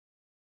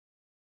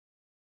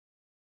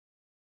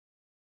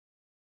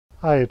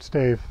Hi, it's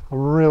Dave. I'm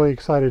really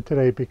excited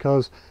today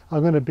because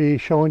I'm going to be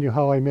showing you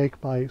how I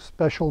make my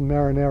special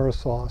marinara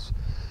sauce.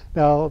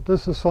 Now,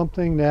 this is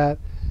something that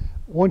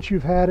once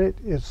you've had it,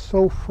 it's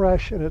so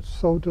fresh and it's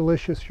so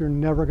delicious, you're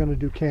never going to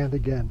do canned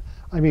again.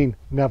 I mean,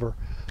 never.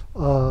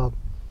 Uh,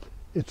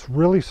 it's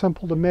really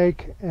simple to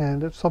make,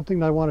 and it's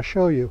something I want to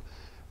show you.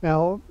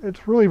 Now,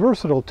 it's really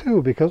versatile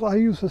too because I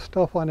use this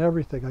stuff on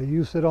everything. I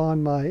use it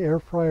on my air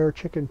fryer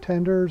chicken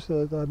tenders,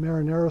 the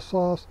marinara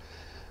sauce.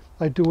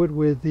 I do it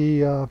with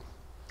the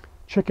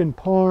chicken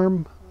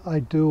parm.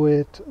 I do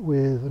it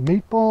with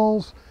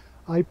meatballs.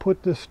 I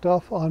put this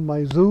stuff on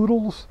my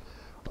zoodles.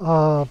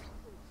 Uh,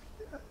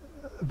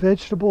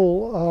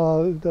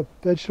 the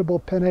vegetable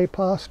penne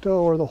pasta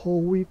or the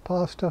whole wheat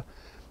pasta.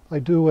 I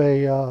do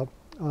a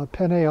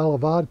penne alla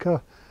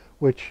vodka,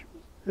 which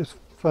is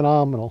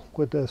phenomenal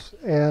with this,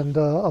 and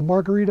a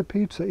margarita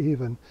pizza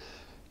even.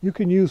 You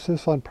can use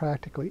this on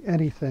practically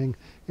anything,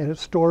 and it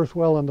stores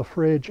well in the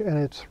fridge, and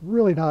it's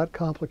really not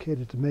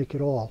complicated to make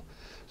at all.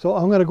 So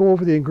I'm going to go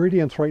over the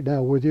ingredients right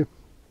now with you,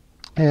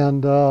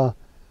 and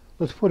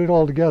let's put it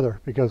all together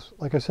because,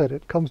 like I said,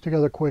 it comes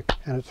together quick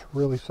and it's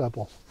really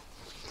simple.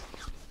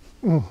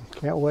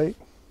 Can't wait.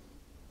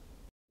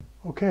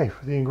 Okay,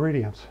 for the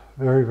ingredients,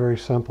 very, very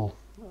simple.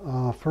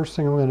 First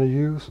thing I'm going to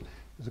use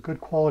is a good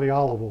quality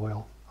olive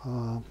oil.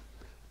 I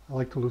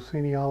like the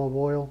Lucini olive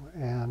oil,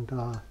 and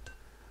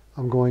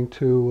I'm going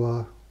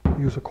to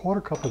use a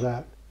 1/4 cup of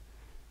that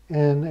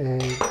in a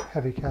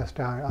heavy cast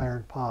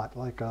iron pot,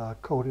 like a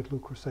coated Le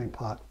Creuset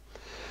pot.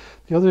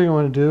 The other thing I'm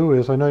going to do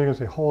is, I know you're going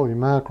to say, holy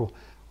mackerel,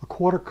 a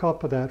 1/4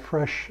 cup of that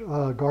fresh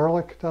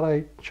garlic that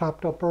I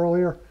chopped up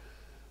earlier.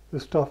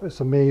 This stuff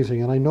is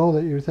amazing, and I know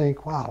that you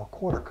think, wow, a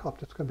 1/4 cup,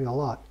 that's going to be a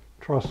lot.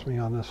 Trust me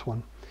on this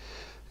one.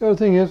 The other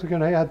thing is, we're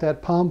going to add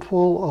that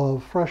palmful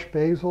of fresh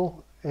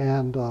basil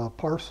and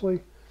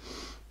parsley.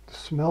 The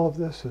smell of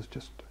this is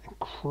just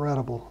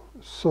incredible.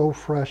 So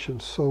fresh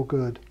and so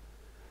good.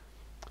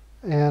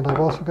 And I've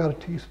also got a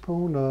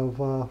teaspoon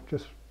of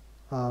just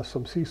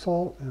some sea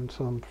salt and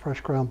some fresh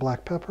ground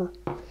black pepper.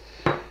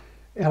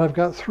 And I've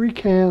got 3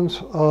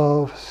 cans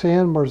of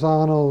San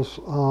Marzano's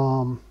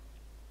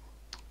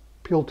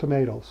peeled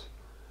tomatoes.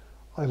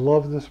 I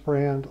love this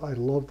brand. I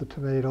love the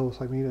tomatoes.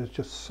 I mean, it's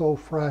just so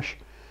fresh.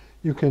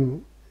 You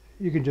can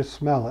just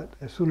smell it.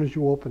 As soon as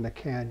you open the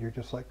can, you're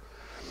just like,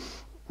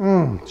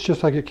 it's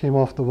just like it came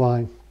off the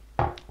vine.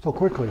 So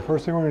quickly,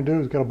 first thing we're going to do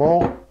is get a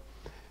bowl,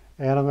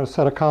 and I'm going to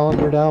set a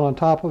colander down on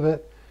top of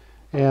it,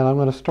 and I'm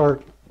going to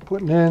start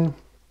putting in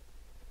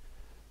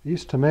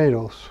these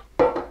tomatoes.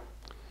 And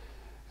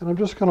I'm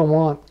just going to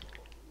want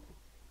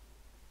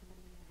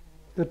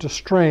it to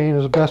strain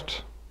as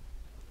best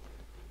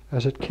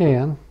as it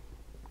can.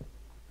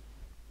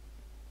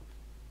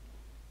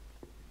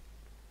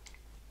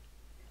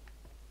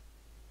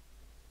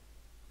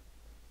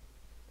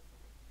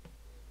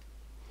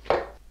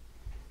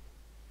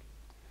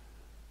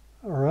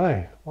 All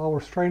right, while we're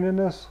straining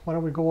this, why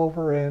don't we go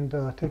over and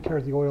take care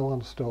of the oil on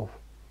the stove.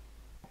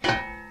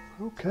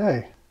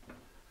 Okay,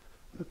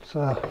 let's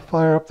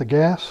fire up the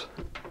gas.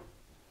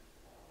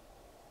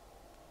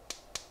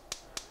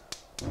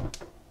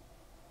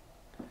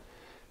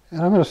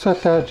 And I'm going to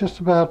set that just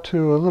about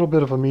to a little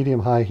bit of a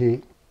medium-high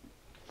heat.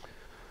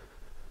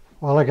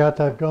 While I got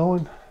that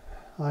going,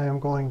 I am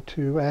going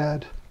to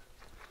add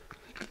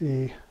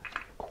the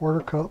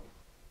 1/4 cup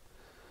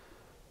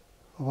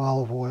of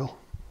olive oil.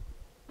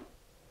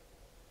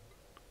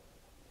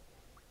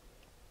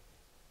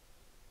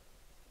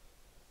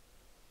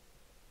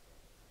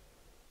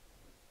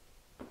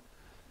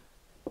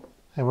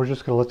 And we're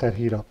just going to let that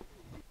heat up.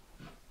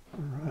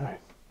 All right.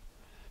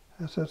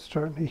 As that's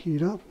starting to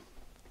heat up,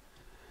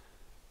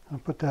 I'll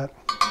put that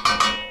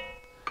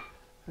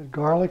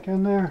garlic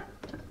in there.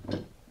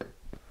 And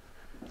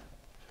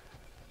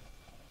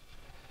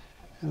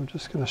I'm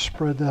just going to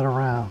spread that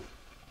around.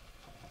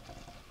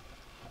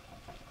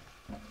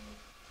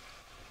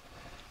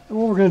 And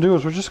what we're going to do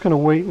is we're just going to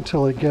wait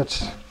until it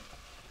gets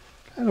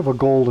kind of a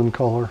golden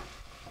color.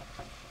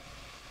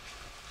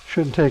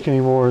 Shouldn't take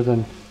any more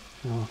than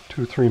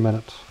 2-3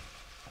 minutes.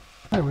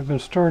 All right, we've been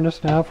stirring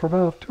this now for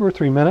about 2 or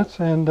 3 minutes,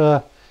 and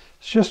it's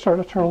just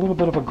starting to turn a little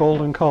bit of a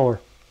golden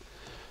color.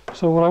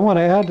 So what I want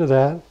to add to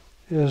that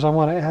is I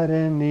want to add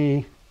in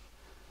the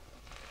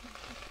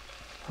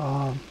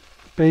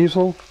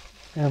basil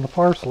and the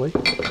parsley,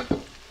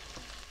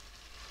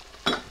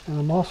 and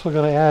I'm also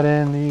going to add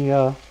in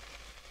the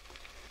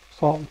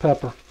salt and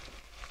pepper.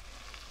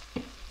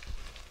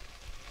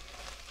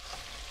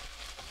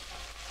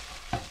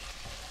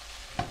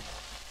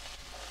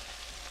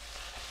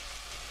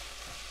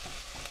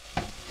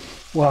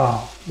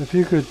 Wow, if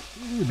you could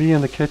be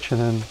in the kitchen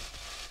and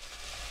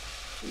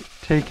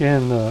take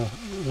in the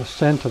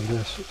scent of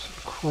this, it's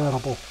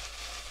incredible.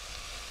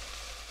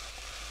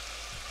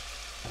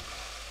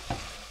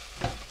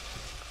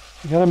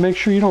 You got to make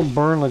sure you don't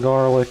burn the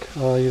garlic.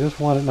 You just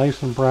want it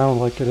nice and brown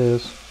like it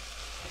is.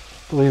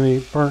 Believe me,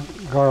 burnt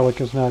garlic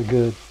is not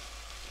good.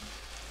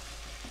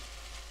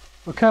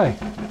 Okay,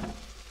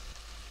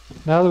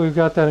 now that we've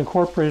got that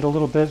incorporated a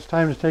little bit, it's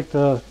time to take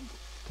the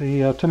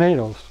the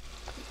tomatoes.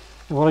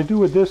 And what I do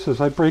with this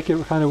is I break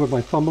it kind of with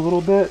my thumb a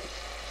little bit,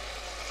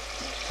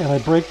 and I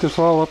break this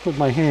all up with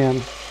my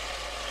hand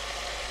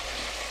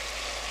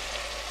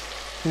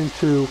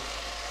into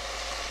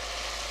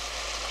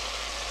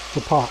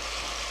the pot.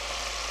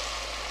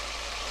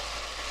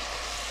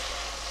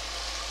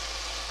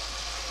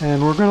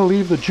 And we're going to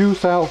leave the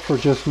juice out for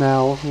just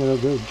now, you know,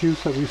 the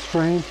juice that we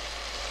strained.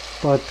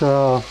 But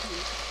I'm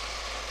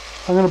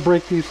going to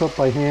break these up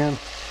by hand.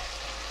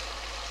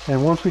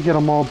 And once we get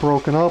them all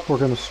broken up, we're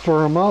going to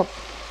stir them up.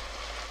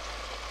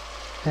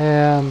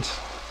 And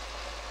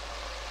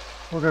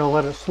we're going to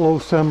let it slow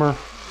simmer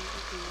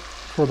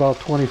for about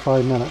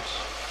 25 minutes.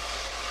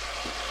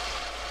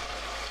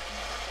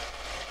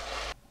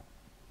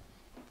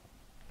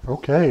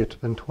 Okay, it's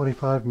been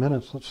 25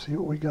 minutes. Let's see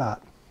what we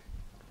got.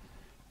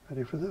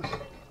 Ready for this?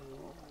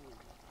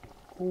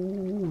 Oh,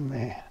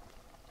 man.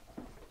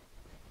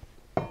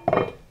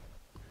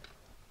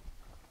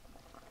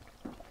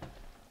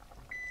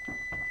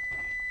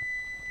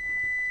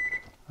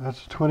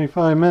 That's a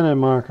 25-minute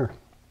marker.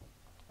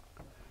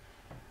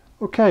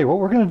 Okay, what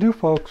we're going to do,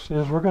 folks,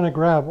 is we're going to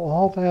grab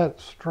all that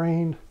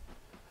strained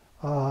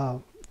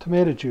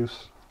tomato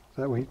juice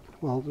that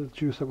the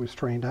juice that we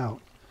strained out.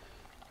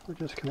 We're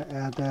just going to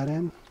add that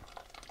in.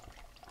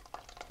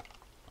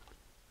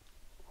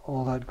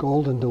 All that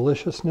golden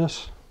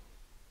deliciousness.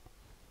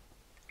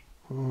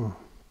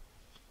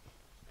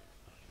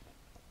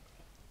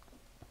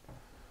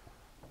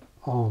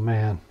 Oh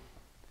man,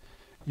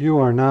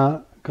 you're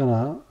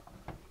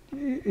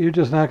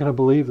just not gonna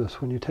believe this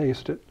when you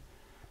taste it.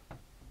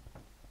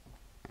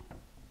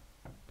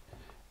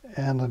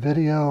 And the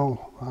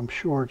video, I'm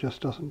sure,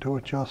 just doesn't do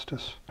it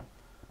justice.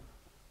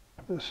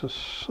 This is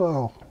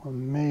so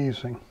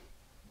amazing.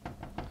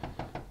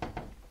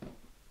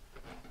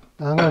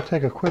 Now I'm going to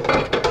take a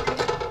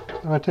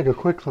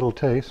quick little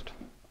taste.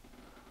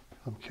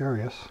 I'm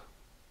curious.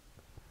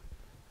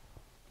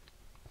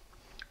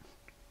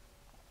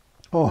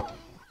 Oh,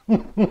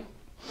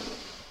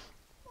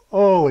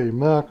 holy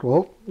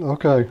mackerel!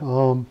 Okay,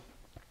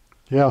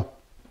 yeah,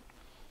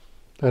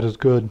 that is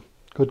good.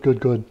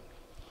 Good.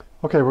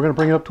 Okay, we're going to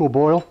bring it up to a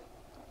boil,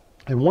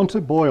 and once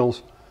it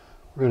boils,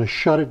 we're going to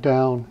shut it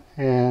down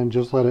and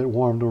just let it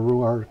warm to room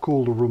or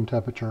cool to room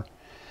temperature.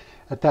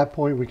 At that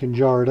point, we can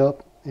jar it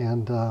up.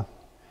 And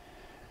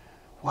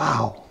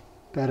wow,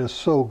 that is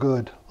so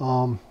good.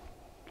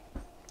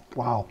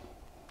 Wow,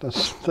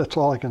 that's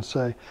all I can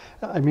say.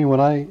 I mean, when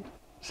I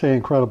say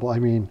incredible, I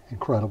mean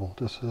incredible.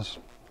 This is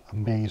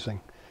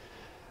amazing.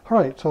 All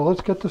right, so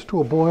let's get this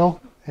to a boil,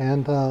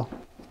 and I'll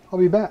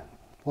be back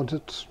once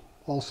it's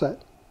all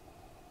set.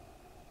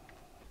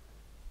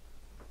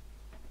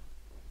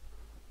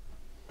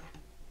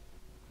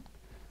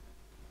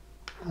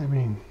 I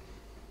mean,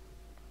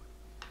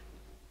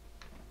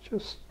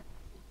 just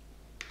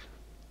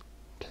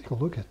take a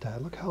look at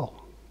that. Look how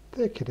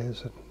thick it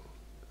is. And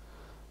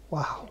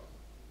wow.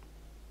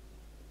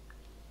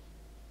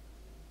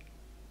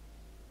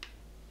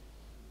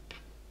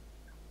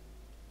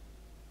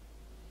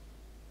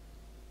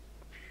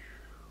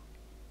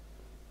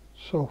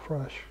 So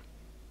fresh.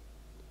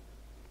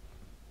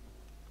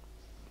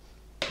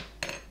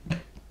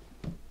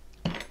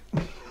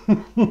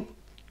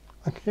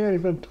 I can't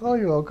even tell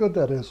you how good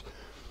that is.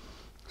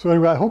 So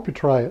anyway, I hope you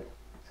try it.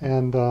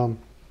 And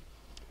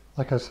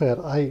like I said,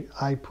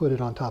 I put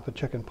it on top of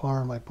chicken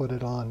parm. I put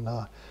it on,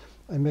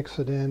 I mix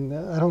it in.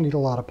 I don't need a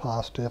lot of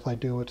pasta. If I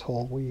do, it's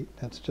whole wheat.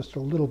 It's just a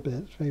little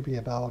bit, maybe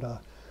about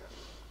a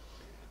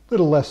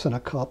little less than a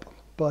cup.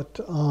 But,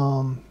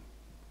 and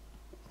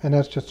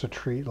that's just a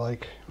treat,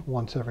 like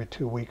once every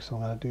 2 weeks I'm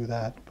going to do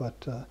that.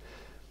 But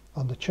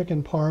on the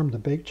chicken parm, the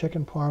baked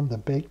chicken parm, the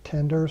baked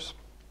tenders,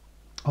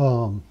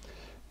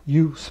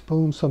 you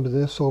spoon some of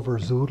this over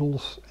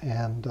zoodles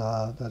and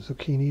the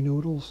zucchini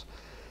noodles.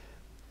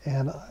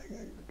 And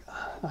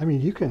I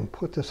mean, you can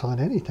put this on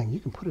anything. You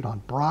can put it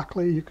on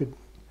broccoli. It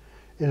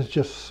is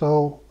just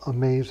so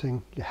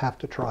amazing. You have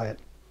to try it.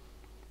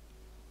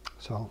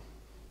 So,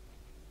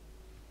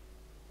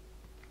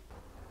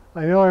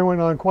 I know I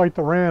went on quite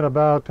the rant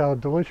about how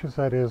delicious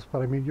that is,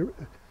 but I mean,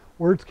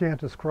 words can't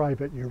describe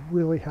it. You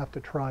really have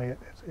to try it.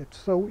 It's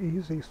so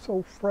easy,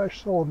 so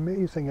fresh, so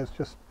amazing. It's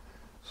just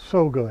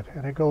so good,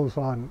 and it goes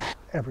on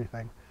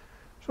everything.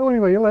 So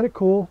anyway, you let it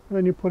cool, and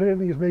then you put it in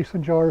these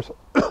mason jars.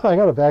 I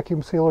got a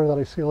vacuum sealer that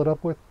I seal it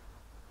up with,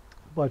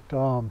 but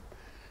you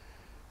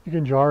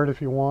can jar it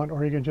if you want,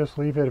 or you can just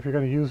leave it. If you're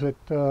going to use it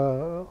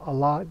a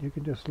lot, you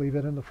can just leave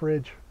it in the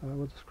fridge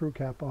with a screw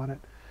cap on it.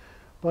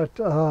 But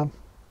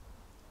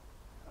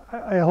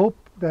I hope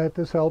that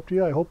this helped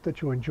you. I hope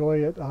that you enjoy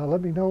it.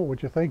 Let me know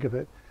what you think of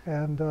it.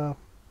 And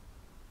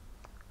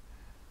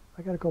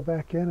I got to go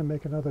back in and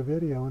make another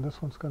video, and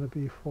this one's going to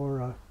be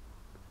for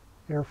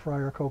air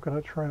fryer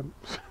coconut shrimp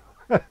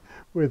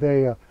with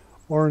a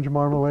orange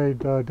marmalade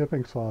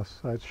dipping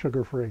sauce. It's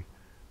sugar free.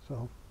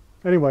 So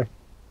anyway,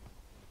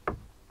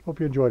 hope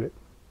you enjoyed it.